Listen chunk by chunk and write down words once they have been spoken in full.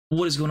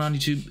What is going on,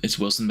 YouTube? It's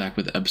Wilson back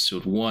with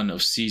episode 1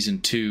 of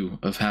season 2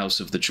 of House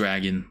of the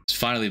Dragon. It's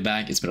finally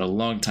back. It's been a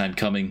long time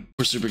coming.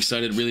 We're super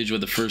excited. Really enjoyed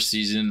the first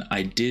season.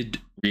 I did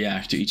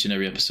react to each and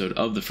every episode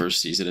of the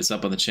first season. It's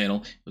up on the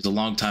channel. It was a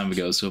long time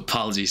ago, so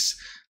apologies.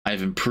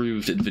 I've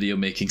improved in video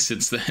making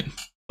since then.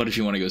 But if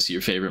you want to go see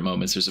your favorite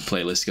moments, there's a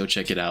playlist. Go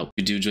check it out.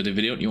 If you do enjoy the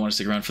video and you want to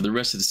stick around for the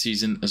rest of the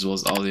season, as well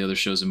as all the other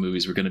shows and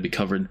movies we're going to be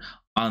covering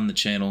on the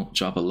channel,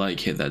 drop a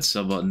like, hit that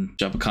sub button,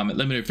 drop a comment.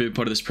 Let me know your favorite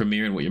part of this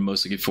premiere and what you're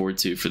most looking forward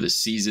to for this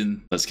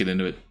season. Let's get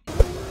into it.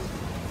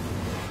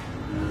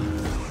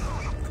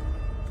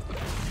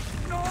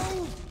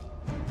 No!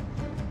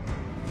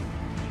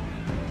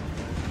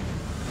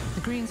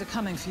 The Greens are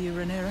coming for you,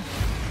 Rhaenyra.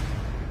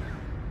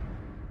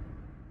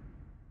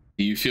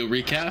 Do you feel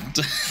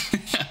recapped?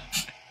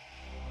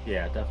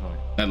 Yeah, definitely.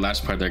 That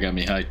last part there got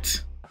me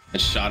hyped. A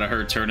shot of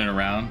her turning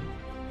around.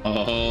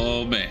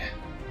 Oh man.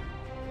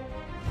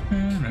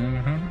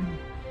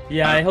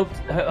 Yeah, I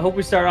hope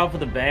we start off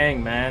with a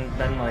bang, man. It's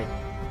been like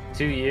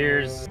 2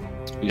 years.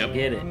 Yep.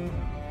 Get it.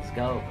 Let's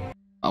go.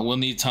 I will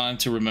need time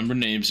to remember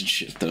names and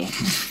shit though.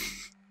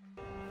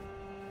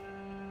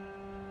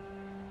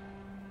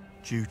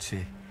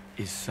 Duty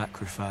is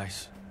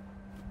sacrifice.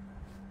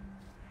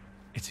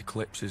 It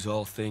eclipses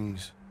all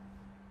things,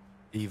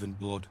 even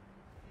blood.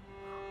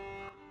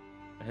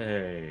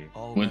 Hey.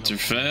 All men of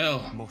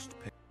Winterfell. honor must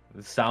pay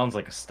This sounds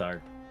like a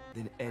start.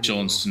 than any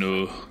Jon loss.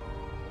 Snow.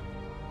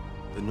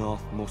 The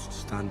North must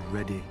stand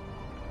ready.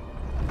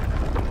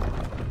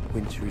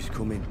 Winter is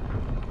coming.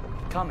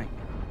 Coming.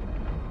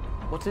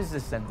 What is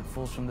this then that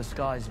falls from the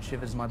skies and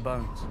shivers my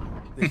bones?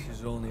 This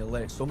is only a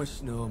late summer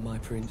snow, my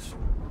prince.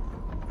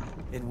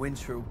 In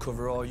winter, it will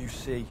cover all you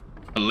see.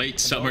 A late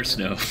summer And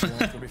snow. all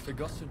memories will be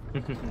forgotten.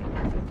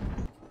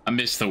 I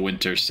miss the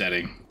winter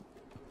setting.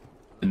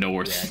 The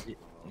north.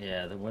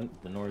 Yeah,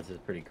 the north is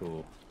pretty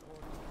cool.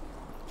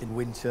 In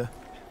winter,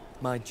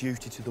 my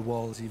duty to the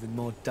wall is even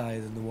more dire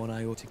than the one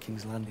I owe to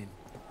King's Landing.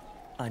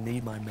 I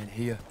need my men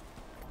here.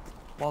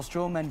 Whilst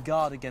your men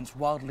guard against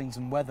wildlings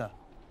and weather,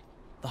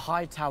 the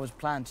High Towers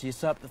plan to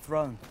usurp the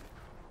throne.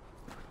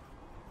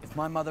 If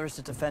my mother is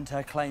to defend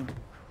her claim,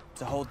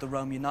 to hold the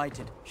realm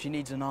united, she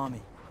needs an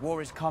army.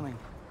 War is coming.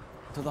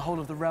 To the whole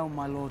of the realm,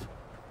 my lord.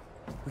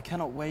 We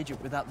cannot wage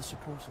it without the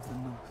support of the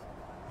North.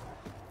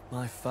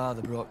 My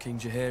father brought King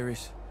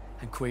Jaehaerys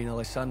and Queen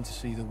Alysanne to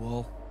see the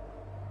wall.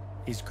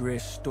 His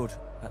grace stood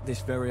at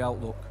this very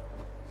outlook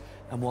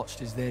and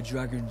watched as their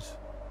dragons,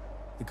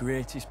 the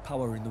greatest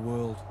power in the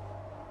world,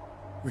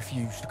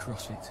 refused to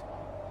cross it.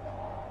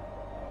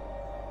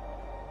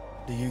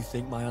 Do you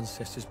think my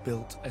ancestors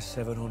built a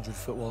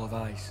 700-foot wall of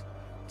ice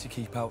to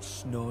keep out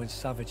snow and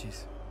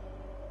savages?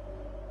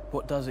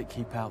 What does it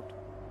keep out?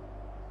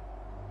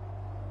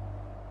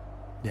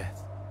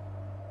 Death.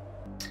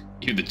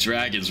 Even the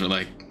dragons were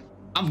like,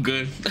 I'm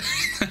good.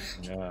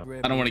 Yeah.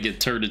 I don't want to get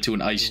turned into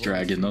an ice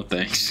dragon, no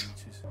thanks.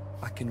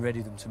 I can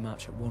ready them to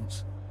march at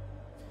once.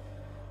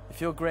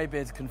 If your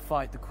greybeards can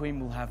fight, the Queen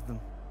will have them.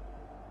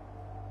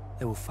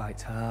 They will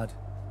fight hard,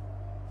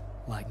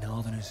 like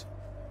Northerners.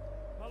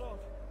 My lord.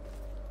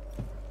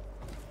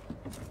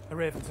 A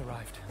raven's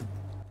arrived.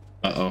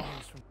 Uh-oh.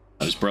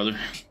 His brother.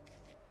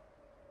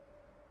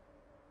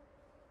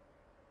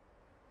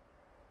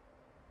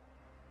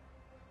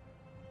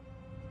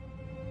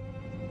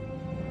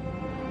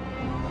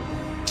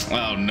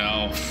 Oh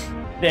no.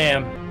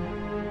 Damn.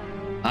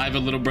 I have a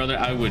little brother.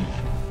 I would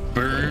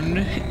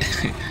burn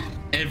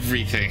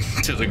everything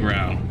to the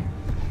ground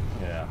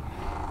Yeah.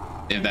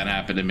 if that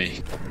happened to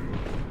me.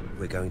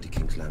 We're going to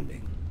King's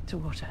Landing, To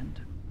what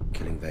end?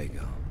 killing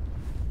Vhagar.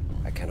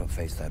 I cannot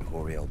face that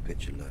hoary old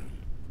bitch alone.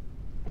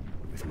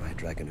 With my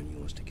dragon and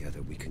yours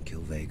together, we can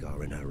kill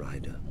Vhagar and her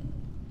rider.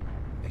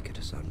 Make it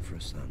a son for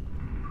a son.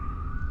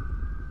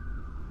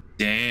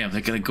 Damn,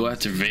 they're gonna go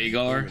after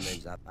Vhagar?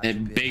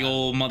 That big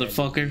old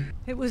motherfucker?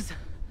 It was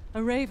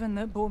a raven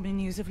that brought me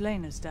news of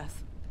Laena's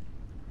death.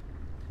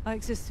 I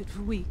existed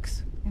for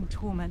weeks in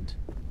torment,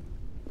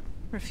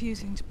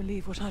 refusing to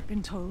believe what I'd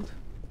been told.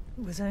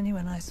 It was only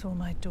when I saw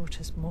my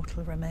daughter's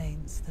mortal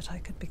remains that I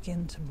could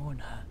begin to mourn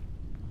her.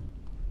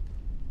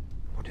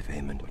 What if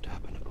Aemond were to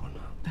happen upon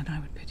her? Then I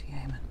would pity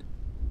Aemond.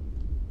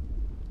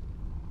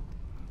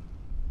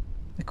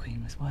 The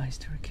Queen was wise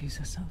to recuse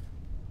herself.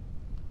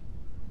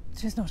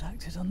 She's not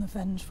acted on the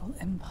vengeful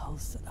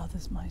impulse that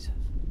others might have.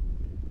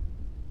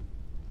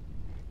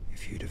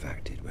 If you'd have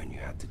acted when you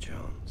had the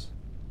chance,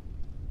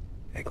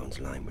 Aegon's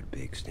line would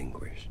be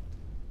extinguished.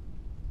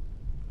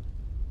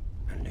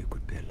 And Luke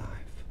would be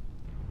alive.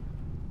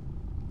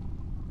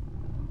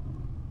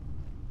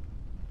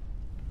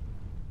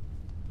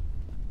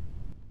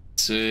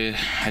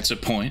 It's a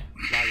point.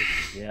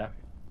 Yeah.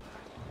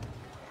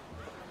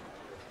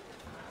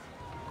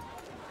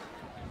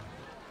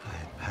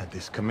 I had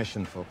this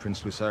commission for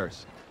Prince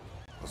Lucerys.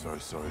 I was very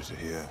sorry to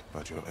hear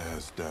about your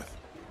heir's death.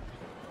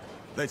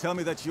 They tell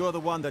me that you're the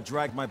one that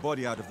dragged my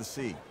body out of the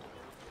sea.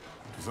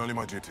 It was only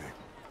my duty.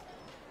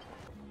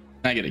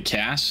 Can I get a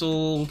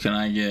castle? Can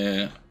I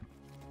get,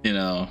 you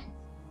know,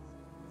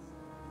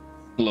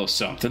 a little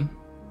something?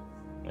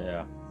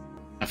 Yeah.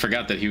 I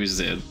forgot that he was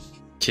the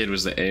kid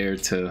was the heir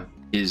to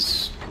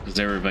his, because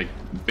they were like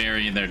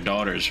burying their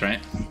daughters, right?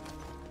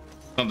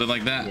 Something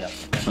like that. Yep.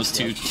 Those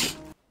two.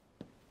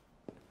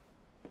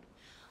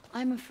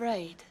 I'm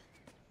afraid.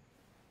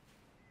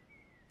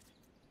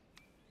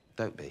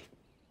 Don't be.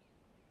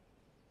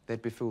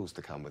 They'd be fools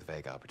to come with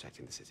Vhagar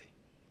protecting the city.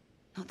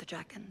 Not the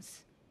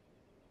dragons.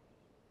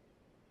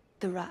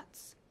 The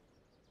rats.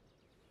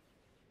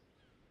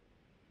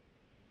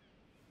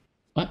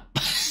 What?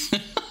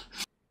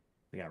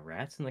 We got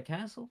rats in the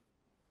castle?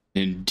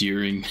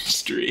 Enduring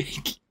mystery.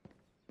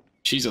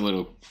 She's a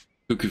little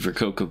cuckoo for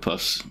Cocoa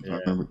Puffs, if I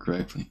remember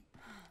correctly.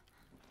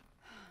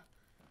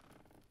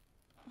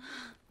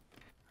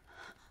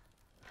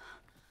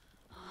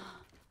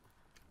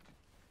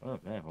 Oh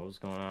man, what was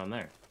going on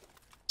there?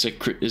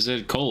 Is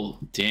it Cole?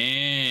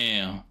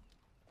 Damn.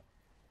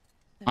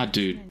 Ah,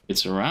 dude,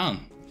 it's around.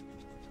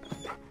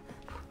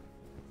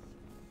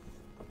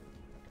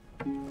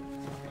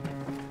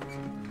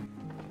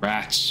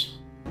 Rats.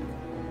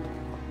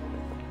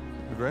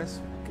 Your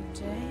Grace? Good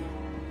day.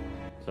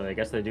 So I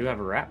guess they do have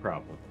a rat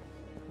problem.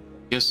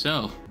 Guess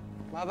so.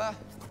 Mother?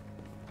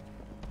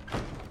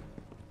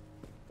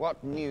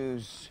 What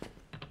news?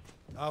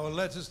 Our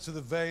letters to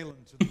the Vale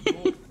and to the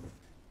North.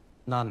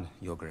 None,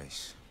 Your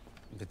Grace.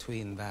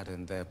 Between that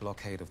and their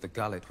blockade of the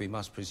gullet, we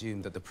must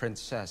presume that the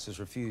Princess has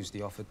refused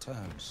the offered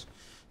terms,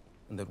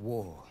 and that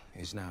war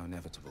is now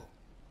inevitable.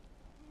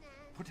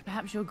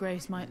 Perhaps Your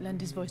Grace might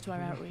lend his voice to our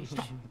outreach.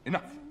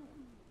 Enough!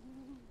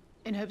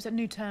 In hopes that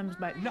new terms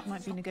might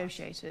be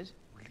negotiated.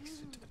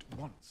 Release it at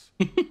once.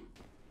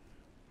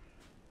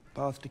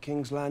 Path to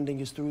King's Landing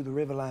is through the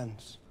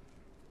Riverlands.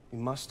 We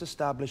must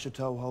establish a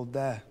toehold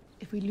there.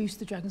 If we loose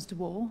the dragons to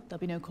war, there'll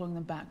be no calling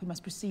them back. We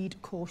must proceed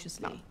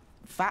cautiously.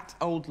 Fat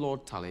old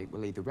Lord Tully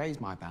will either raise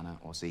my banner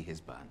or see his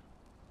burn.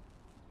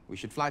 We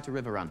should fly to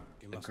Riverrun.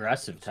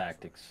 Aggressive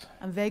tactics.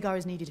 And Vhagar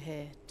is needed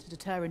here to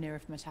deter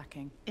Rhaenyra from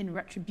attacking, in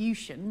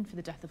retribution for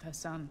the death of her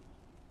son.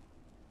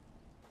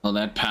 Well,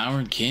 that power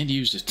and can't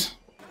use it.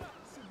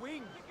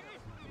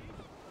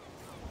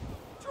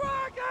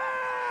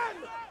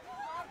 Dragon!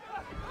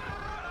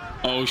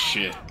 Oh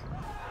shit.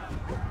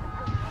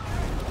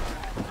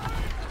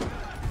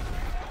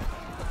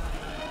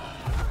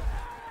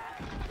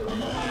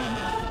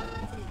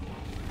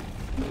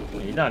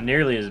 He's not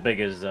nearly as big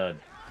as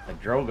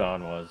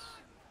Drogon was.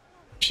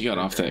 She got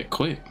off that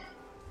quick.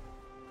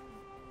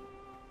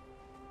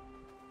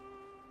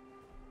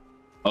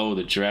 Oh,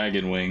 the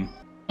dragon wing.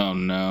 Oh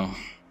no.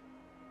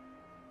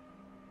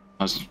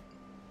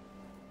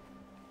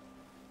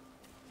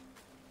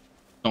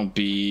 Don't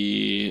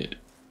be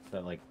Is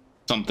that like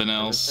something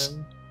else.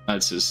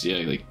 That's his,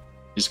 yeah, like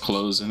his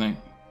clothes, I think.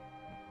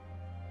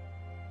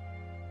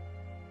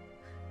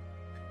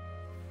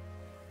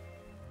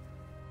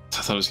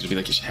 I thought it was gonna be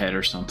like his head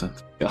or something.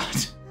 God.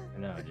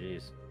 No,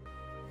 jeez.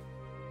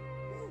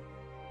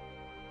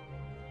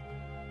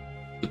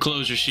 The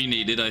closure she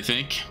needed, I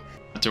think,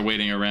 after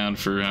waiting around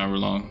for however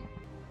long.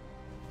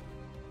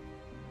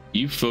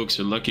 You folks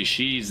are lucky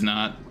she's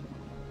not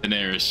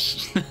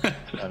Daenerys.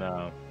 I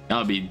know.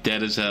 I'll be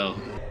dead as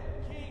hell.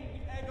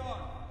 King Aegon.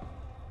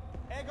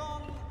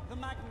 Aegon the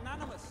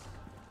Magnanimous.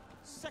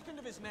 Second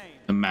of his name.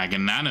 The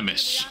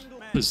magnanimous.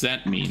 What does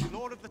that mean?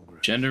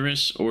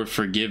 Generous or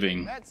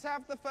forgiving? Let's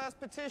have the first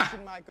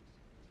petition, my...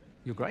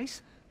 Your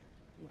Grace?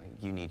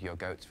 You need your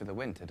goats for the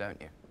winter,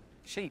 don't you?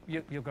 Sheep,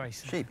 Your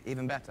Grace. Sheep,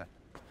 even better.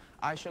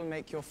 I shall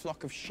make your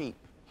flock of sheep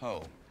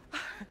whole.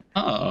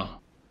 Oh.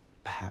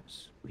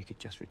 Perhaps we could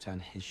just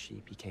return his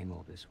sheep. He came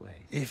all this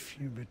way. If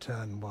you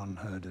return one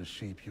herd of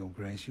sheep, Your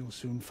Grace, you'll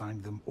soon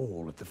find them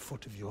all at the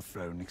foot of your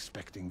throne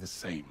expecting the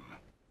same.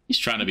 He's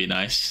trying to be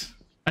nice.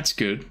 That's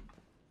good.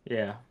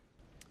 Yeah.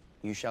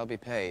 You shall be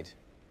paid,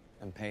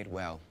 and paid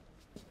well.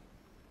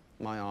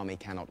 My army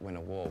cannot win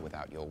a war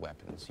without your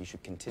weapons. You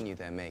should continue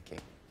their making.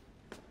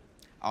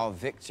 Our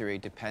victory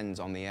depends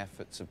on the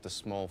efforts of the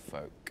small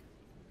folk.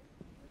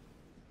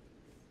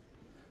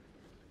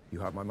 You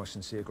have my most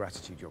sincere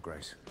gratitude, Your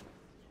Grace.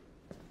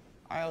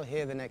 I'll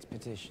hear the next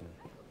petition.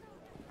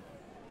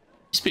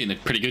 He's being a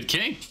pretty good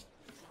king.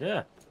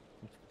 Yeah.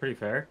 It's pretty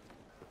fair.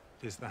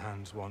 Tis the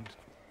hand's want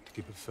to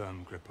keep a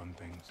firm grip on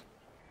things.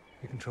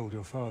 You controlled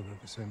your father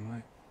the same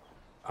way.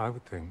 I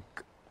would think,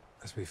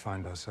 as we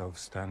find ourselves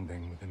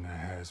standing within a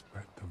hair's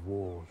breadth of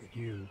war, that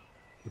you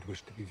would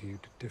wish to be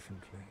viewed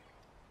differently.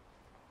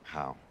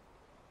 How?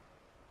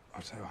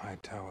 Otto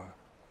Hightower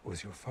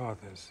was your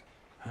father's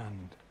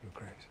hand, Your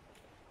Grace.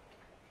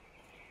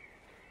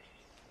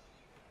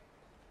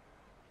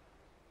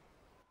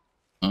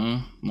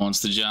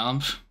 Wants the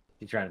job?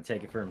 He's trying to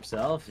take it for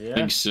himself, I yeah.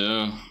 think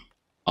so.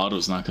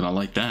 Otto's not gonna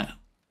like that.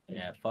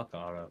 Yeah, fuck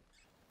Otto.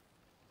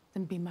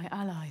 Then be my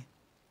ally.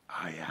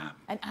 I am.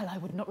 An ally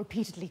would not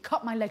repeatedly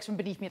cut my legs from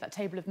beneath me at that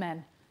table of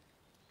men.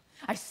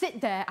 I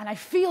sit there and I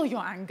feel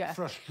your anger.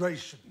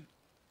 Frustration.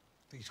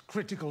 These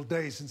critical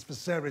days since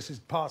Viserys'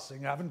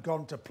 passing haven't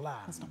gone to plan.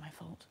 That's not my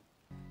fault.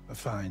 A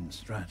fine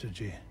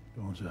strategy,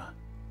 daughter.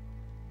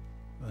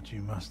 But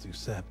you must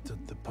accept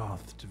that the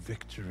path to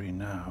victory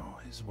now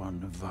is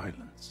one of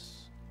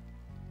violence.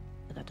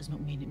 But that does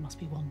not mean it must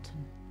be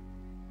wanton.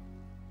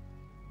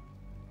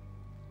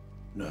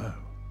 No.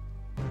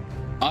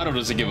 Otto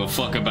doesn't give a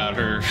fuck about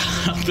her.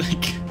 I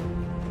think.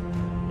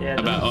 Yeah.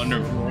 About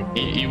under.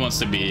 He wants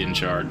to be in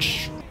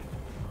charge.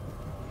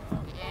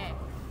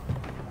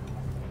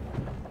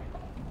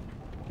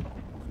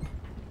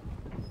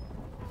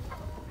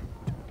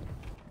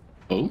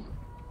 Oh?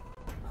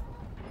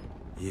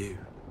 You.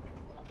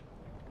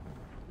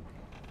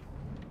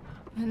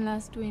 When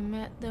last we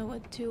met, there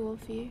were 2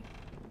 of you.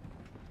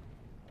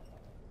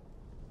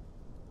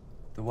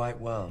 The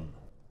White Worm.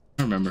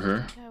 I remember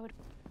her.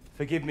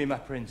 Forgive me, my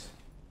prince,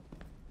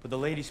 but the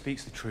lady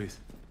speaks the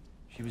truth.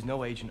 She was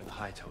no agent of the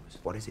Hightowers.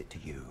 What is it to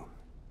you?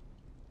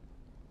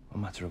 A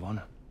matter of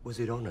honor. Was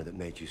it honor that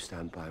made you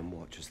stand by and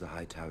watch as the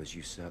Hightowers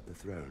usurped the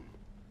throne?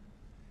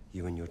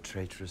 You and your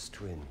traitorous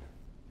twin?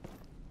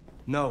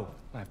 No,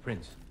 my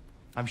prince.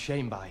 I'm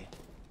shamed by it.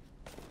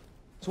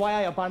 That's why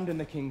I abandoned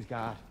the King's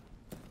Guard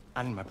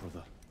and my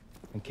brother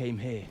and came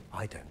here.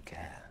 I don't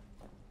care.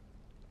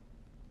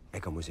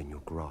 Aegon was in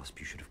your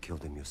grasp. You should have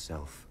killed him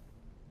yourself.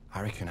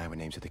 I reckon our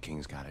names of the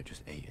King's Guard are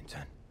just 8 and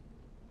 10.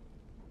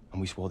 And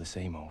we swore the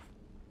same oath.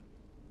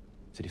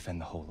 To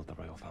defend the whole of the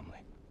royal family.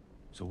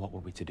 So what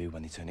were we to do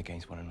when they turned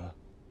against one another?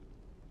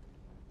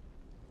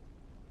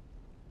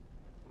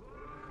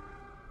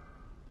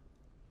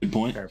 Good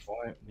point. Fair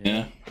point.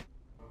 Yeah.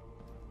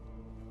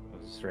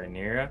 Was this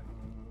Rhaenyra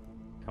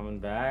coming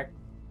back?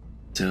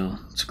 Still,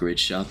 it's a great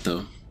shot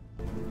though.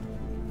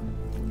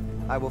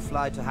 I will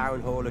fly to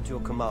Harrenhal at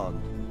your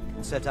command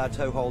and set our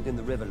toehold in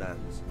the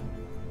Riverlands.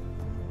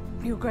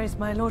 Your Grace,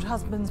 my Lord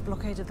Husband's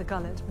blockade of the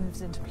Gullet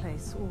moves into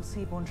place. All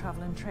seaborne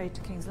travel and trade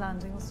to King's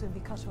Landing will soon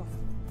be cut off.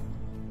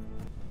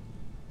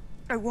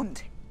 I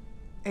want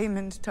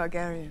Aemond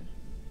Targaryen.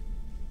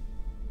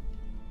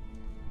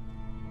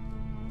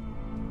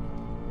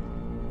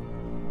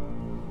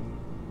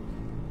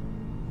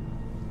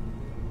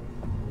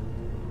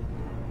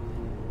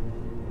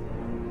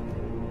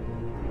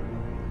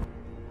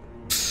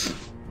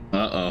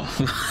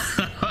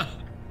 Uh-oh.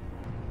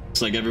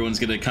 It's like everyone's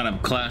gonna kind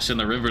of clash in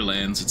the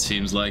Riverlands, it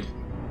seems like.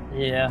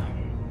 Yeah.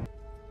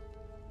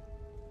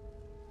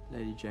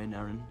 Lady Jane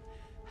Arryn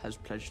has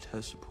pledged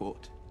her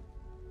support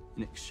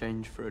in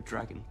exchange for a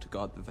dragon to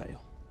guard the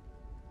Vale.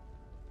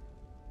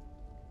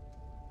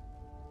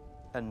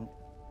 And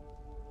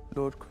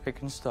Lord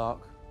Cragen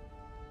Stark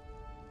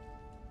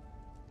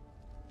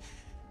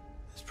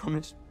has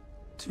promised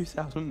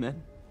 2,000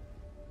 men.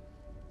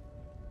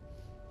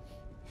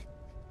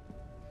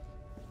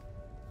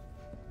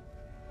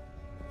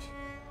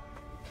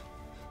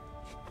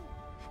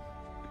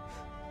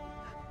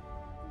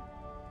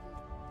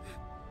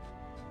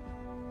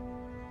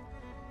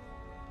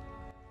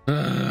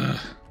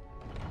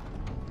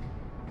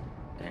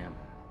 Damn.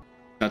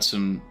 Got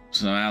some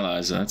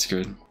allies, that's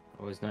good.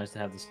 Always nice to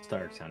have the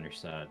Starks on your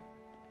side.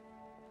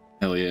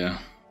 Hell yeah.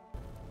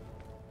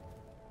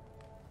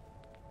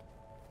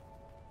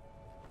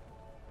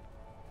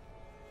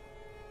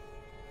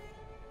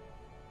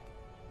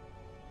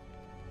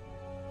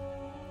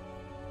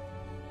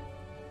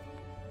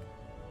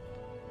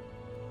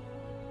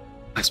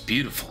 That's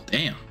beautiful,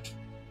 damn.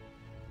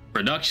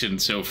 Production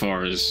so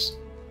far is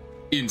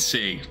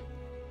insane.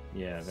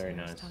 Yeah, very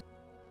nice.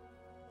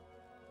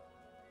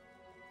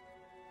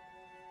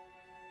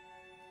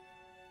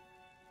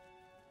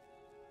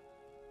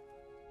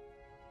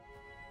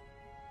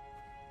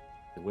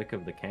 The wick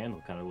of the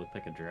candle kind of looked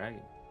like a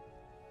dragon.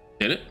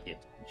 Did it?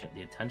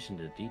 The attention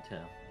to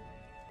detail.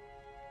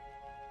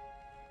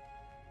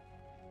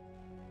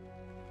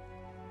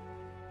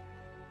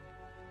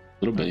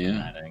 A little bit,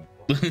 yeah. That angle.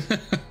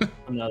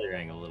 Another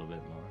angle, a little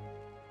bit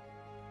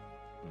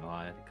more. Oh,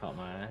 it caught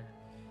my eye.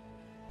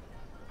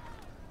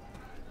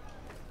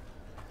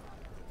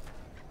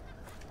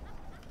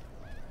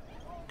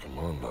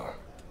 Commander.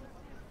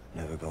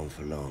 Never gone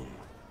for long.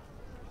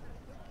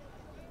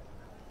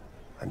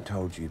 I'm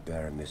told you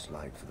bear a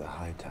mislike for the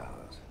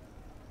Hightowers.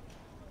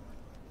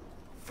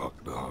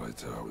 Fuck the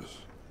Hightowers.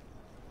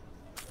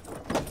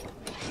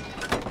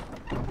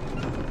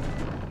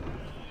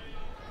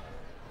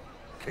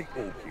 Keep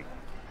walking.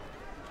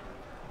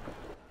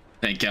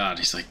 Thank God.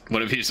 He's like,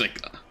 what if he's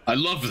like, I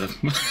love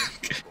them.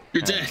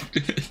 You're dead.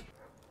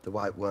 The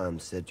White Worm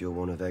said you're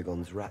one of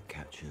Aegon's rat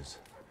catchers.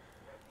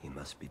 You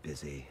must be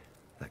busy.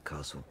 That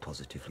castle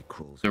positively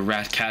crawls. The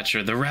rat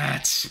catcher, the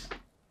rats.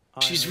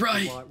 She's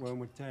right. The White Worm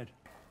was dead.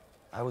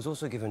 I was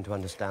also given to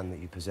understand that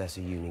you possess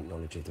a unique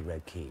knowledge of the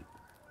Red Keep.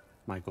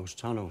 Michael's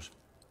tunnels.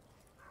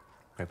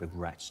 Great big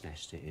rat's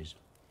nest it is.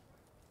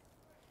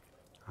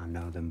 I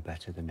know them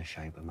better than the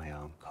shape of my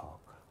own cock.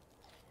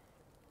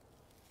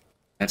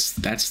 That's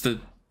the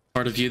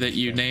part of you that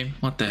you name?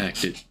 What the heck,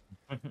 dude?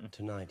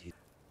 Tonight,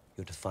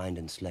 you're to find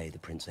and slay the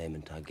Prince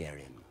Aemond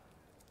Targaryen.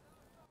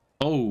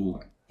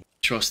 Oh,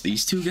 trust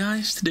these two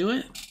guys to do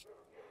it?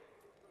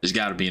 There's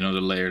got to be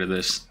another layer to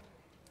this.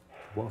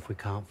 What if we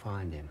can't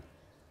find him?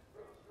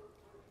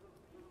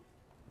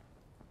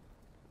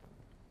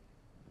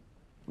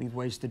 We've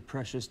wasted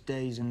precious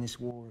days in this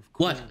war of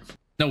What? clans.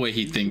 No way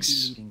he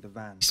thinks Leading the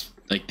van. he's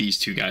like these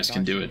two guys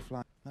can do it.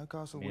 No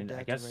castle I mean, would dare I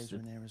to guess raise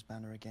Rhaenyra's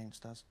banner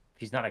against us.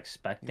 he's not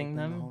expecting It would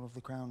bring the them whole of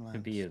the Crown to lands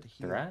be a to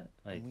heel threat.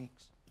 in Like,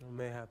 weeks. Well,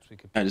 mayhaps we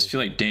could I just feel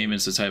like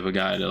Damon's the type of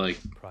guy to like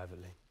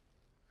privately.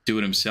 do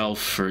it himself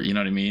for, you know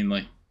what I mean?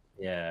 Like,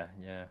 yeah,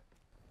 yeah.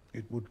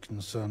 It would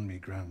concern me,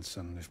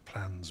 grandson, if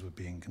plans were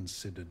being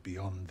considered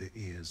beyond the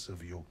ears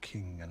of your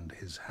king and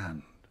his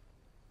hand.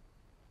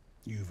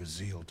 You've a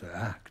zeal to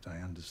act, I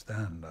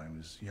understand. I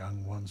was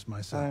young once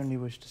myself. I only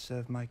wish to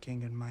serve my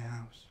king and my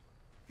house.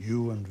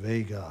 You and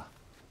Vhagar are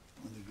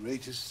the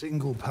greatest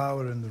single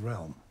power in the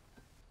realm.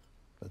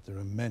 But there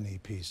are many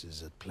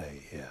pieces at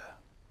play here.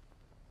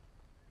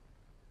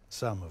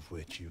 Some of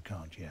which you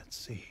can't yet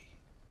see.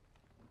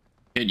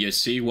 can't you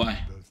see why?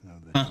 Both know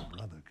that your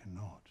brother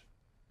cannot.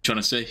 Trying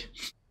to say?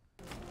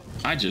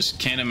 I just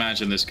can't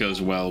imagine this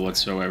goes well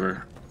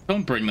whatsoever.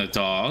 Don't bring the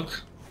dog.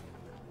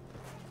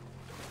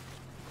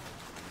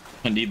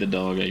 I need the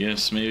dog, I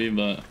guess, maybe,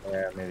 but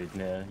Yeah, maybe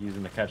use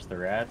him to catch the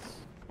rats.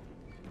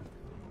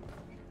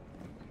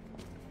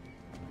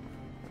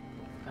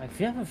 I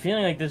have a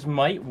feeling like this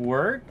might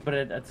work, but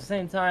at the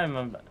same time,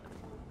 no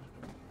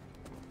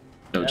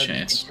that'd be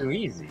chance. too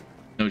easy.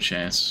 No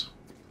chance.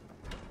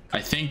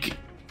 I think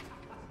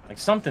Like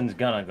something's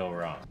gonna go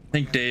wrong.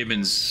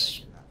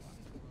 Damon's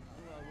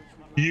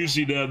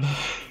using them.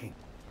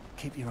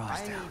 Keep your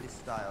eyes I down. need a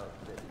style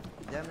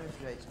that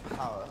demonstrates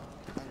power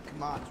and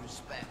commands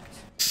respect.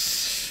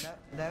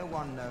 No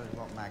one knows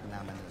what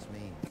magnanimous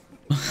means.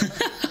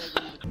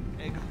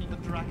 Aegon the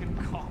dragon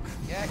cock.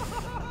 Yes,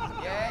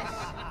 yes,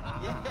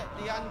 yes,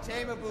 the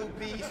untamable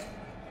beast.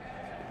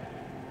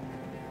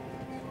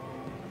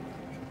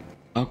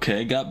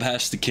 Okay, got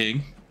past the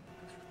king.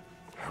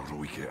 How do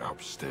we get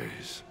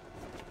upstairs?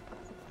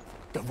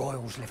 The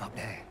royals live up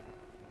there.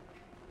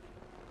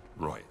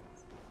 Right.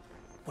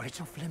 Well,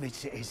 it's off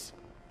limits, it is.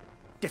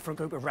 Different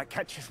group of rat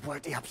catchers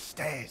work the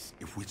upstairs.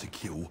 If we're to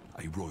kill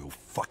a royal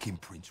fucking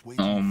prince, where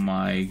Oh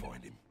my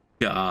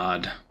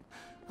god.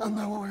 I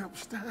know my way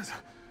upstairs.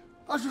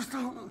 I just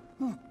don't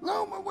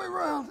know my way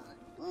around.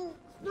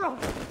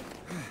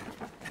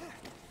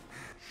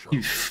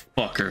 You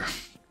fucker.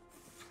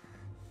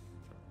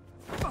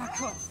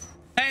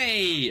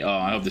 Hey! Oh,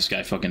 I hope this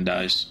guy fucking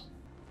dies.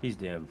 He's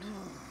doomed.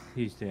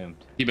 He's doomed.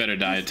 He better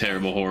die a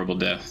terrible, horrible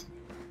death.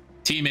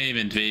 Team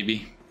Aemond,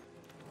 baby.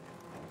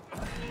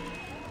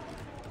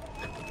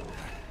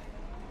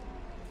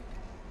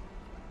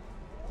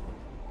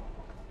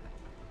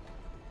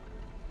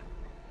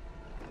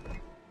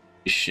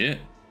 Shit.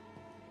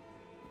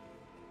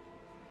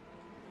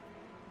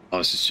 Oh,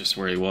 this is just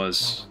where he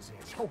was.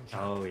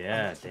 Oh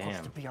yeah,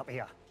 damn. To be up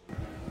here.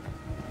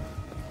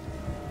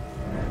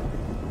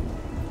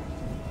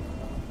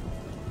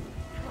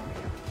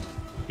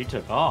 He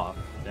took off.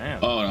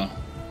 Damn. Oh no.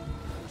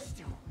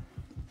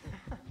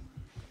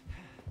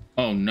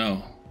 Oh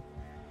no.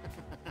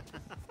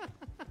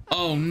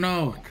 Oh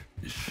no.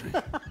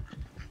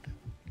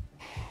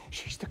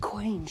 She's the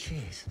queen, she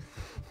is.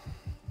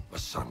 A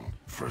son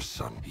for a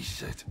son, he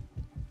said.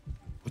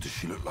 Or does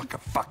she look like a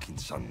fucking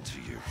son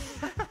to you?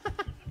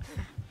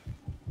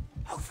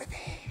 Over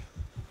there.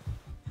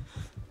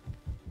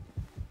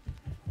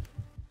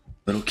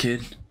 Little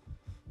kid.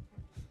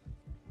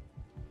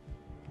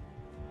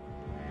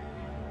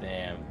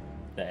 Damn.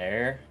 The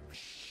air.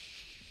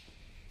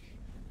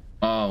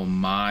 Oh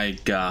my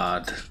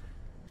god.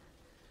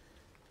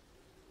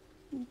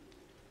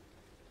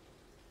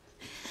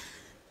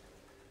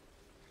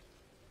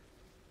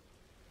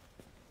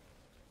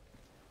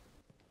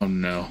 Oh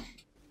no.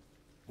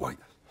 Wait.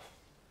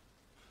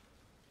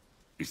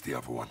 It's the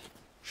other one.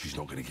 She's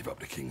not going to give up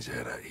the king's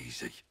heir that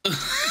easy.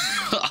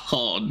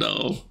 Oh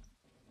no.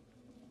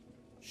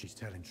 She's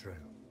telling true.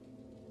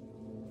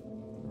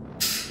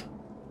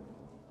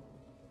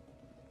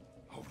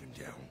 Hold him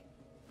down.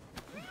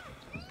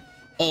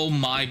 Oh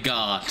my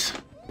god.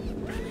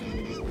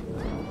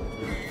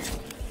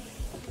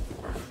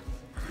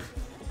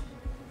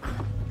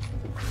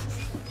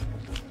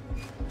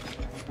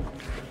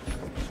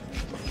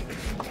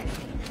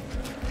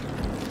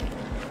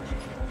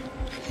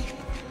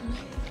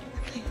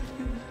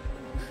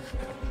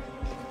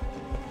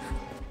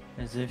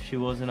 As if she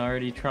wasn't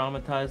already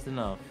traumatized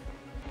enough.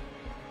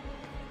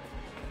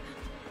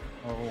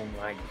 Oh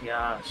my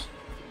gosh.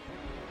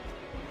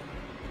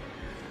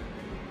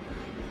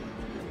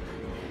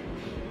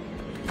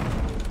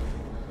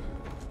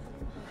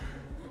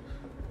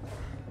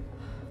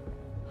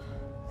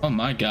 Oh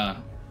my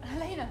god.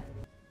 Helena.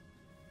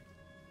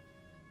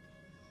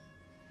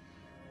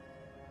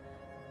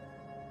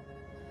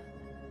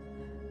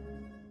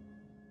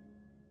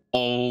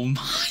 Oh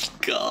my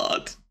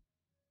god.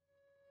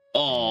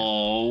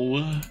 Oh.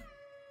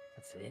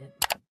 That's it.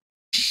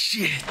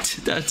 Shit.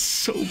 That's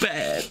so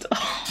bad.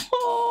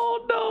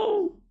 Oh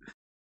no.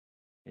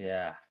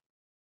 Yeah.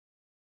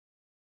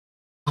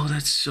 Oh,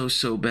 that's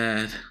so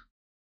bad.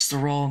 It's the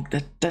wrong.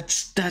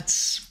 That's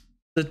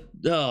the.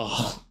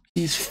 Oh,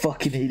 these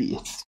fucking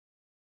idiots.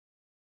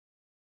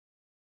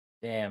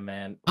 Damn,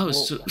 man. I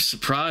was so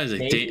surprised.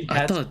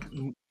 I thought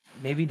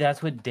maybe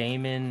that's what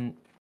Daemon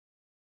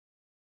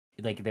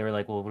like they were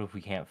like, well, what if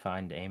we can't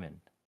find Aemon?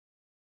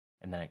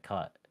 And then it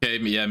cut. Okay,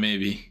 yeah,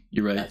 maybe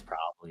you're right. That's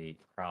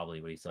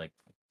probably what he's like,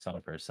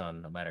 son for a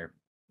son, no matter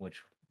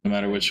which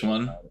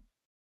one.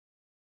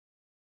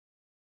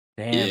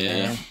 Damn,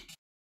 Yeah. man.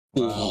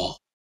 Oh,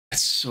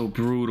 that's so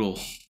brutal.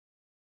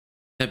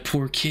 That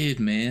poor kid,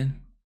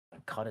 man.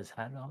 Cut his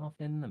head off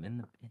in the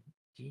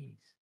jeez.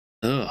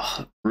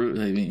 Ugh,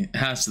 brutal. I mean,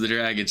 House of the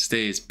Dragon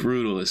stays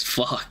brutal as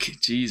fuck.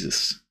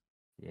 Jesus.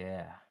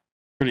 Yeah.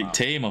 Pretty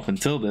tame up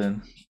until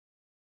then.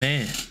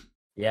 Man.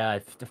 Yeah,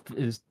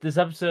 this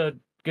episode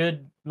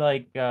good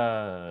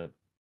good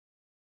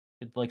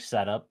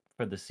setup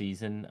for the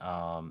season.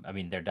 I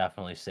mean, they're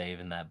definitely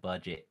saving that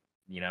budget.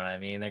 You know what I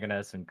mean? They're gonna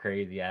have some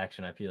crazy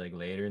action, I feel like,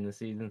 later in the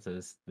season. So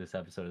this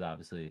episode is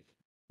obviously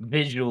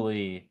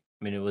visually,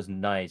 I mean, it was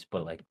nice,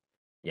 but like,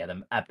 yeah,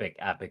 them epic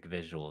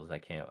visuals. I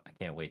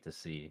can't wait to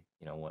see,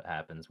 what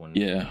happens when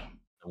Yeah.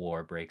 the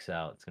war breaks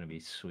out. It's gonna be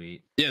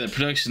sweet. Yeah, the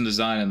production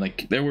design and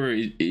like there were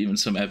even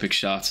some epic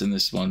shots in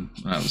this one.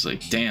 I was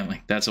like, damn,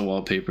 like that's a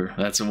wallpaper.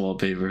 That's a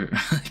wallpaper.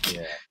 Like,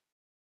 Yeah.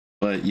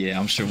 but yeah,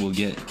 I'm sure we'll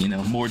get,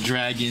 more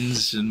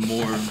dragons and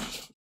more,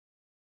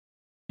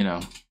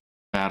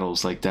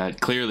 battles like that.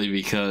 Clearly,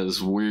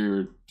 because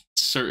we're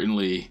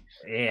certainly,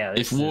 Yeah. if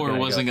this is war gonna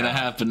wasn't go going to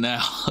down. happen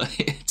now,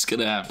 it's going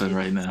to happen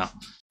right now.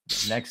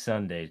 Next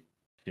Sunday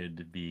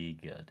should be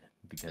good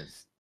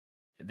because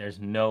there's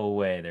no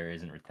way there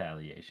isn't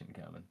retaliation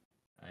coming.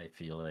 I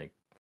feel like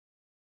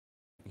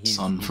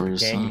Son for the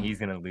his king, son. he's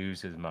gonna lose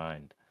his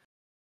mind.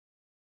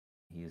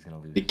 He's gonna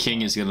lose. The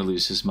king is going to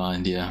lose his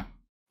mind, yeah.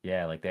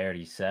 Yeah, like they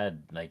already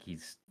said, like he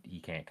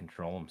can't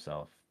control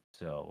himself.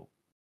 So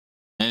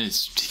And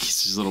he's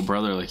his little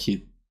brother. Like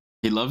he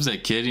loves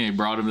that kid. He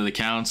brought him to the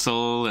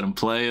council, let him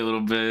play a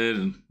little bit,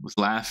 and was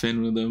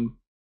laughing with him.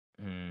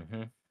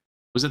 mm-hmm.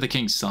 Was that the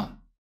king's son,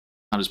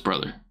 not his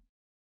brother?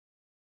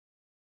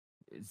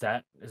 Is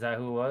that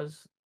who it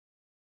was?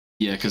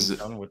 Yeah, because King's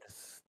son with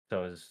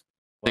I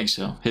think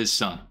so. His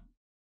son.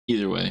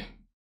 Either way,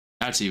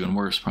 that's even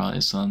worse. Probably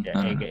his son. yeah,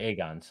 I don't know.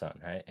 Aegon's son,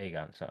 right?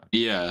 Aegon's son.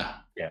 Yeah,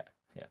 Yeah.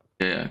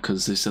 yeah.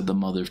 Because they said the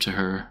mother to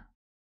her.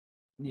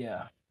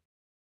 Yeah.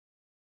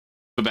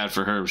 But bad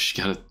for her.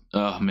 She got to.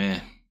 Oh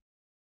man.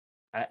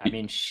 I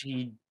mean,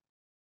 she.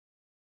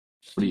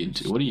 What do you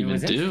do? What do you It even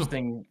was do?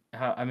 interesting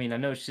how, I mean, I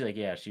know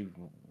she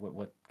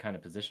what kind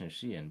of position is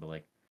she in, but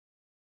like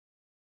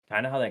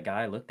kind of how that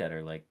guy looked at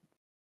her, like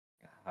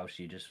how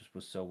she just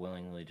was so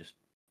willingly just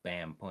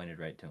bam pointed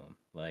right to him,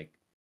 like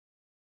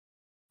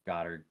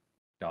got her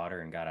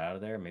daughter and got out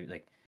of there. Maybe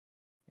like,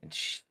 and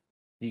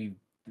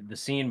the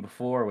scene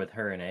before with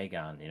her and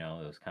Aegon,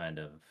 it was kind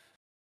of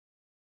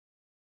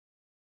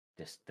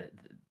just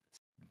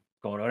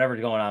going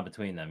whatever's going on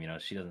between them.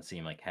 She doesn't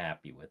seem like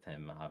happy with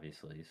him,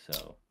 obviously.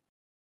 So.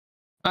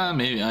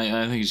 Maybe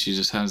I think she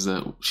just has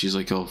that. She's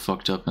like all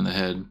fucked up in the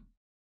head.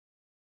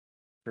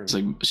 It's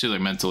like she has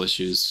like mental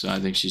issues. So I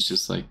think she's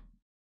just like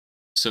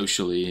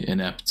socially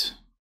inept.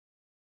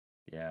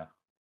 Yeah,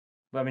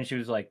 but I mean, she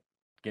was like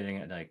getting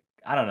it. Like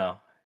I don't know.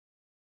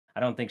 I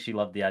don't think she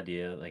loved the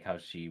idea, like how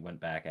she went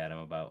back at him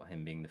about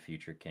him being the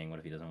future king. What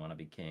if he doesn't want to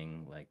be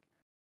king? Like,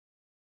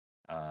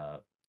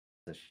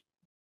 so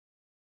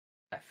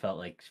I felt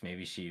like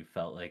maybe she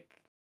felt like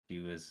she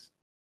was.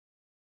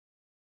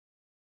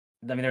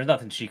 I mean, there's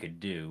nothing she could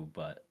do,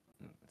 but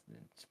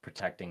it's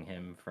protecting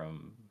him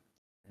from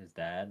his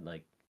dad.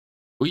 Like,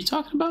 What are you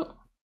talking about?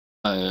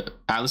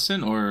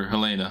 Allison or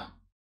Helena?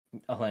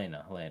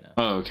 Helena.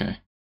 Oh, okay.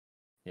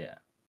 Yeah.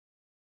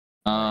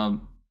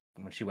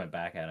 When she went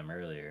back at him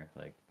earlier,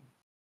 like,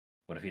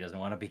 what if he doesn't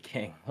want to be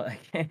king?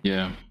 Like,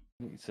 yeah.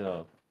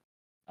 So,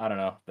 I don't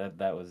know.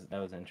 That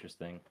was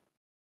interesting.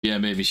 Yeah,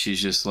 maybe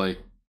she's just like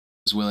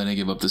is willing to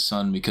give up the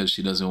son because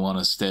she doesn't want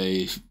to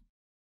stay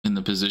in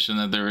the position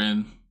that they're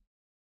in.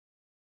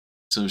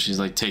 So she's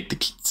like, take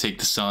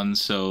the son.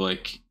 So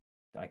like,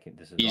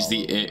 he's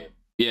the heir.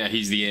 Yeah,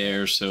 he's the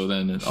heir. So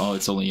then,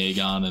 it's only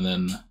Aegon, and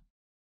then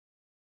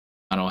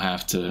I don't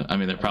have to. I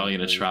mean, they're probably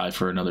gonna try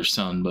for another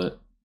son, but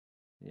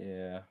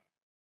yeah,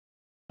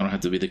 I don't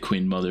have to be the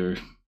queen mother.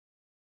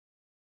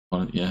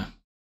 Yeah.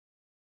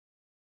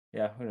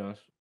 Yeah, who knows?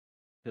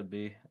 Could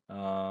be.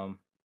 Saw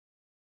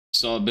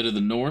a bit of the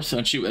North,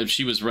 and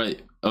she was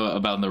right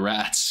about the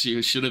rats.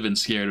 She should have been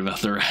scared about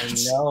the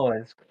rats. I know,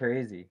 it's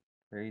crazy.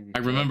 I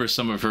remember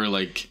some of her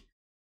like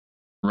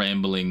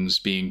ramblings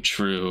being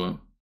true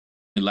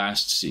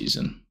last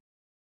season,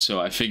 so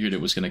I figured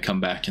it was going to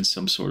come back in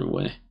some sort of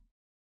way.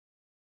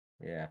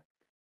 Yeah,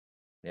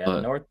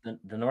 But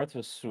the North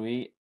was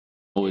sweet.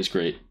 Always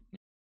great.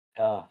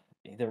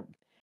 The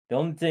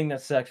only thing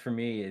that sucks for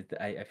me is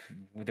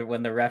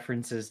when the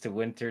references to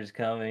winter's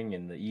coming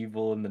and the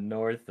evil in the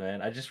North,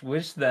 man. I just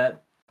wish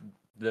that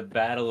the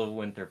Battle of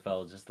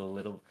Winterfell just a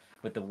little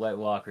with the White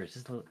Walkers,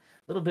 just a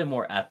little bit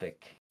more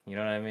epic. You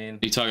know what I mean? Are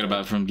you talking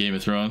about from Game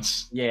of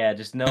Thrones? Yeah,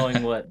 just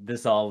knowing what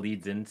this all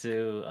leads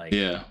into. Like,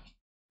 yeah.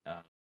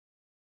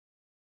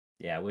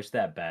 Yeah, I wish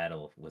that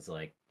battle was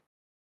like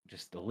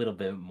just a little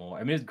bit more.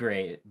 I mean, it was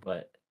great,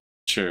 but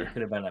sure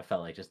could have been. I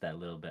felt like just that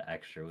little bit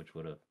extra, which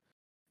would have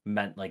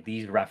meant like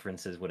these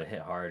references would have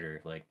hit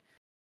harder. Like,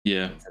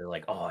 Yeah. instead of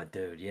like, oh,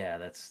 dude, yeah,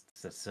 that's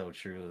so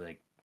true. Like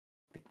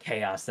the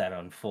chaos that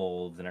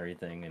unfolds and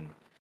everything, and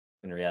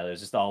in reality, it was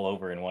just all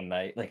over in one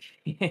night. Like,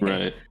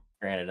 Right.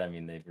 Granted, I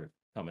mean they were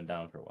coming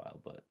down for a while,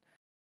 but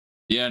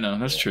Yeah, no,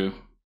 that's yeah. true.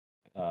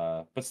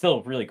 But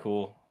still really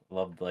cool.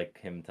 Loved like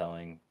him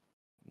telling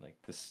like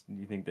this.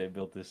 You think they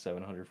built this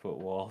 700-foot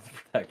wall to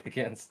protect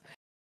against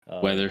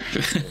Weather.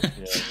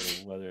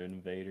 little weather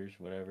invaders,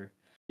 whatever.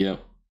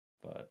 Yep.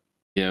 But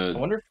Yeah. I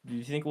wonder do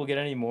you think we'll get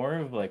any more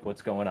of like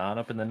what's going on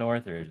up in the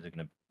north, or is it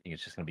gonna? Think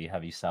it's just gonna be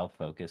heavy south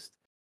focused.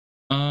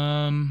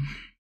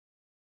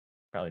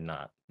 Probably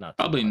not. Not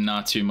too Probably much.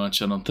 not too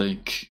much, I don't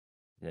think.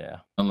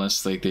 Yeah.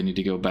 Unless like they need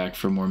to go back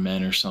for more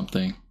men or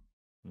something.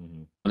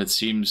 Mhm. But it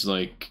seems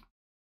like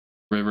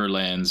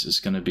Riverlands is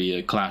going to be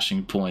a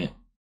clashing point.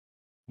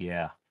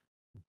 Yeah.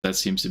 That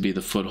seems to be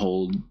the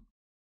foothold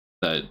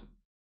that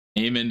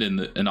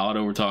Aemond and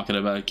Otto were talking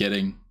about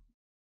getting,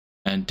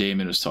 and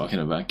Daemon was talking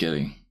about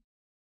getting.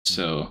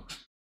 So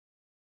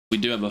we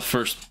do have a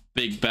first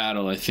big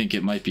battle. I think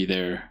it might be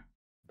there.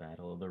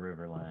 Battle of the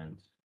Riverlands.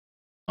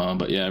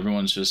 But yeah,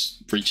 everyone's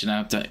just reaching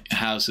out to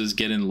houses,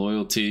 getting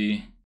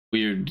loyalty.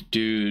 Weird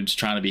dudes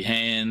trying to be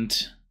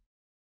hand.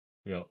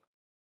 Yep.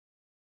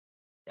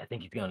 I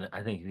think he's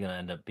gonna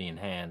end up being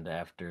hand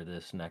after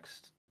this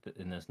next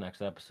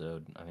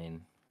episode. I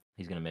mean,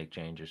 he's gonna make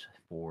changes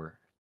for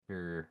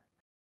sure.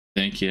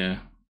 Think yeah.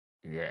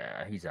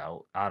 Yeah, he's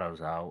out.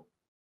 Otto's out.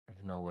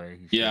 There's no way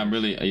he's Yeah,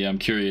 I'm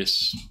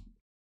curious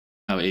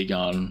how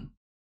Aegon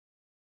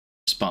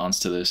responds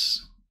to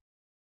this.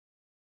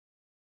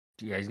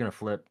 Yeah, he's gonna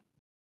flip.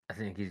 I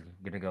think he's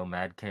gonna go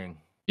Mad King.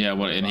 Yeah,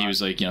 and he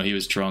was like, he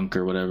was drunk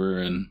or whatever,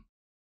 and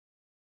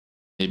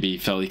maybe he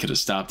felt he could have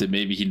stopped it.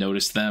 Maybe he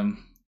noticed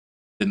them,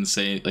 didn't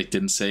say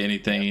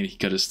anything, and he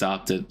could have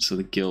stopped it. So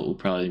the guilt will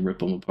probably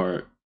rip him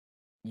apart.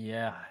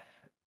 Yeah,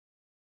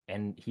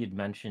 and he had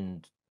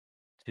mentioned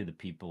to the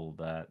people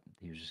that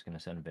he was just gonna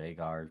send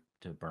Vhagar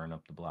to burn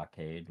up the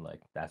blockade.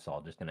 Like that's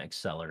all just gonna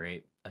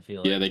accelerate. I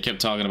feel. Yeah, like. they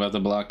kept talking about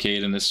the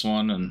blockade in this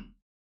one, and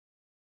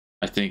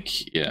I think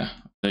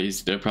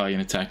they're probably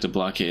gonna attack the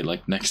blockade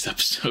like next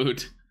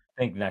episode.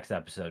 I think next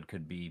episode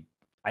could be.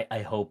 I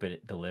hope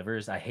it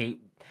delivers. I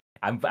hate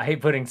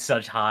putting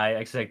such high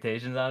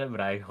expectations on it, but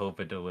I hope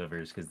it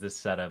delivers because this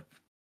setup's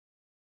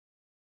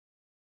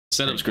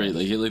great.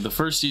 Like the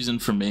first season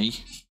for me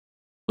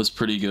was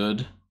pretty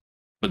good,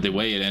 but the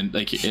way it ended,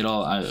 like it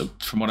all,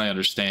 from what I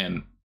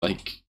understand,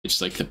 like it's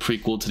like the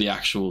prequel to the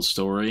actual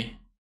story.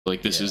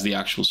 Like this is the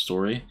actual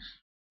story.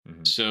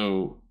 Mm-hmm.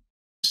 So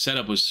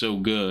setup was so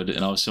good,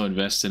 and I was so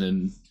invested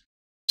in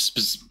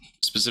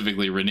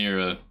specifically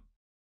Rhaenyra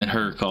and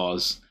her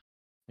cause.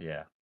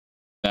 Yeah.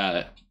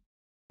 That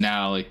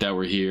now, like that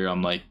we're here,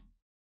 I'm like,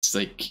 it's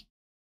like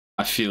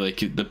I feel like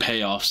the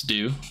payoffs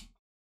due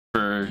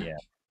for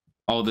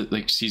all the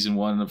like season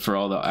one, for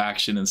all the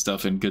action and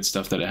stuff and good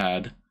stuff that it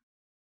had.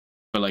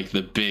 But like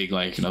the big,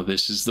 like,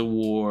 this is the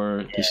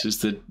war, this is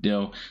the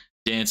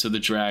Dance of the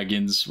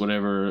Dragons,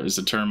 whatever is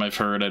the term I've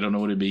heard. I don't know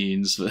what it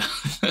means.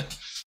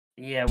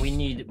 Yeah, we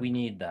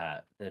need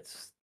that.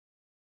 That's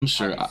I'm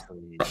sure.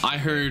 I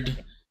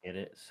heard. Get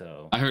it?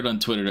 So I heard on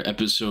Twitter that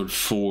episode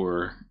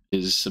 4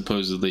 is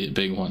supposedly a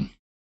big one.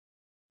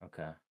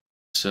 Okay.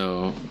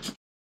 So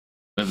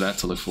we have that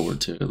to look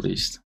forward to at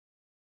least.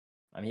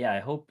 I mean, yeah,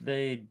 I hope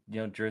they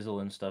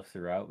drizzle and stuff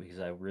throughout because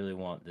I really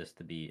want this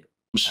to be.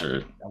 I'm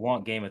sure. I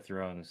want Game of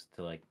Thrones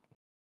to like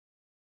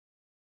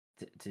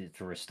to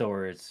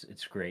restore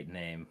its great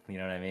name. You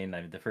know what I mean?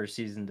 The first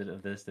season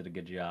of this did a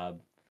good job.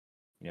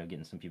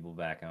 Getting some people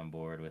back on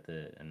board with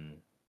it, and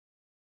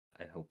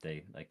I hope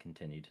they like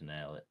continue to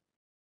nail it.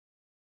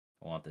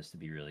 I want this to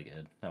be really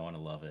good. I want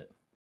to love it.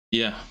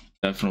 Yeah,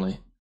 definitely.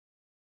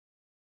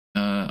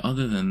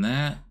 Other than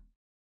that,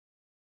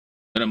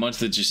 not much.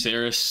 The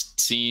Jacaerys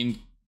scene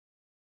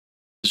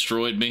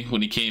destroyed me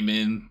when he came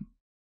in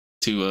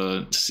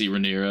to see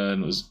Rhaenyra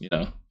and was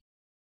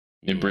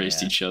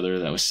embraced each other.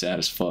 That was sad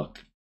as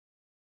fuck.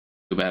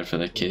 Feel bad for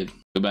that kid.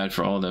 Feel bad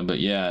for all of them. But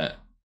yeah,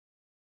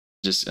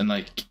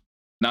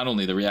 not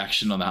only the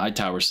reaction on the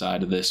Hightower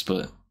side of this,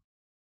 but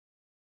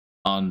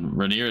on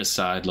Rhaenyra's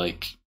side,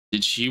 like,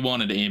 she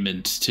wanted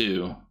Aemond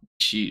too.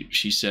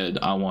 She said,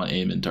 "I want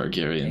Aemond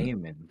Targaryen."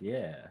 Aemond,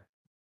 yeah.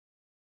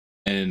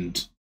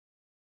 And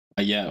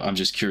I'm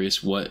just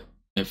curious, what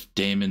if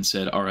Daemon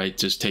said, "All right,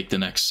 just take the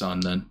next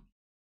son, then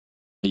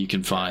you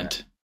can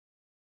find,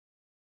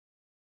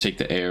 take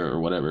the heir or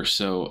whatever."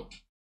 So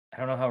I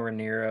don't know how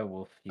Rhaenyra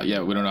will feel.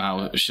 Yeah, we don't know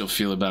how she'll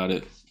feel about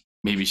it.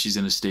 Maybe she's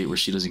in a state where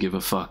she doesn't give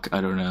a fuck.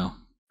 I don't know.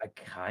 I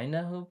kind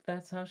of hope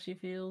that's how she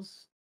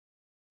feels.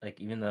 Like,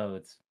 even though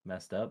it's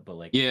messed up, but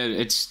like, yeah,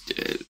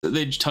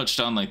 they touched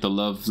on like the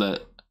love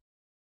that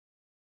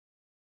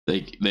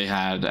they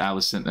had,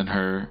 Alicent and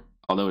her.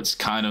 Although it's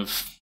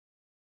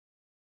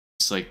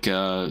like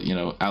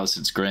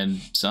Alicent's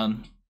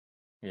grandson,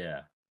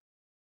 yeah,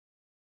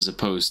 as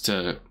opposed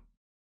to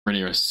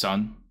Rhaenyra's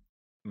son,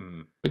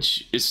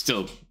 which is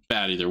still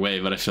bad either way.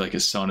 But I feel like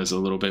his son is a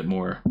little bit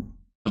more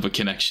of a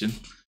connection.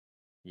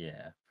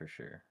 Yeah, for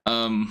sure.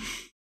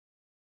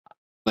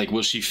 Like,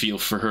 will she feel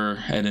for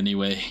her in any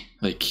way?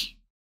 Like,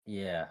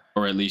 yeah,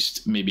 or at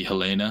least maybe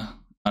Helena.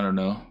 I don't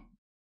know.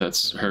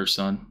 That's her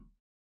son.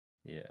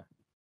 Yeah.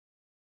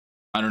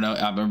 I don't know.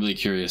 I'm really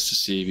curious to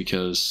see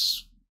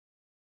because,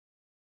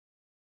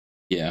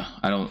 yeah,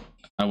 I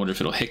wonder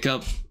if it'll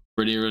hiccup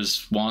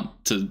Rhaenyra's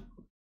want to.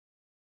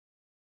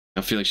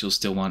 I feel like she'll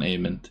still want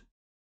Aemond.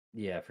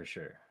 Yeah, for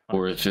sure. 100%.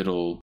 Or if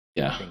it'll,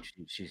 yeah. I think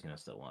she's gonna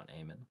still want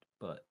Aemond,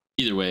 but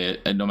either way,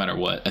 and no matter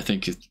what, I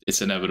think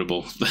it's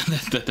inevitable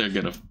that they're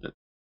gonna.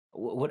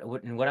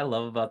 What I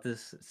love about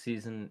this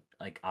season,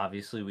 like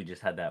obviously we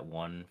just had that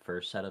one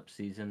first setup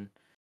season,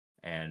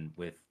 and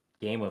with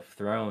Game of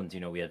Thrones,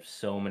 we have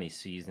so many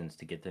seasons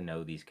to get to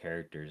know these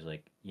characters.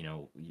 Like,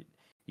 you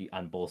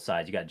on both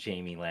sides, you got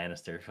Jaime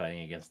Lannister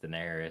fighting against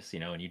Daenerys,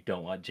 and you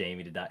don't want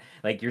Jaime to die.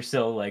 Like, you're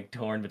so like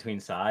torn between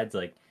sides.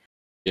 Like,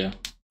 yeah,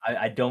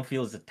 I don't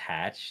feel as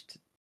attached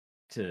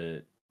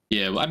to.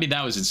 Yeah, well, I mean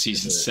that was in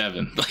season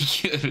 7. Like,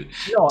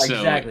 no, so,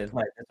 exactly. That's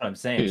what I'm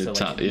saying. So,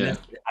 like, yeah.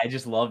 I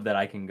just love that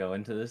I can go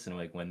into this and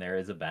like when there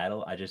is a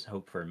battle, I just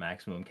hope for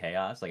maximum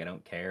chaos. Like, I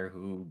don't care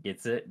who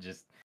gets it.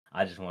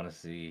 I just want to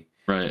see.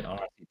 Right. I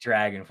want to see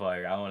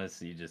Dragonfire. I want to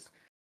see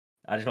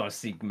I just want to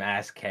see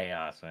mass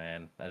chaos,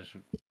 man. I'm just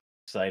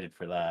excited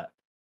for that.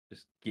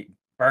 Just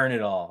burn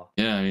it all.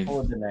 Yeah, I mean,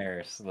 pull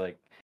Daenerys. Like,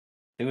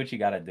 do what you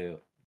gotta do.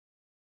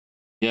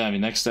 Yeah, I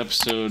mean, next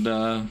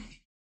episode,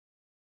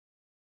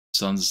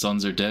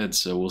 sons are dead,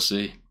 so we'll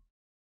see.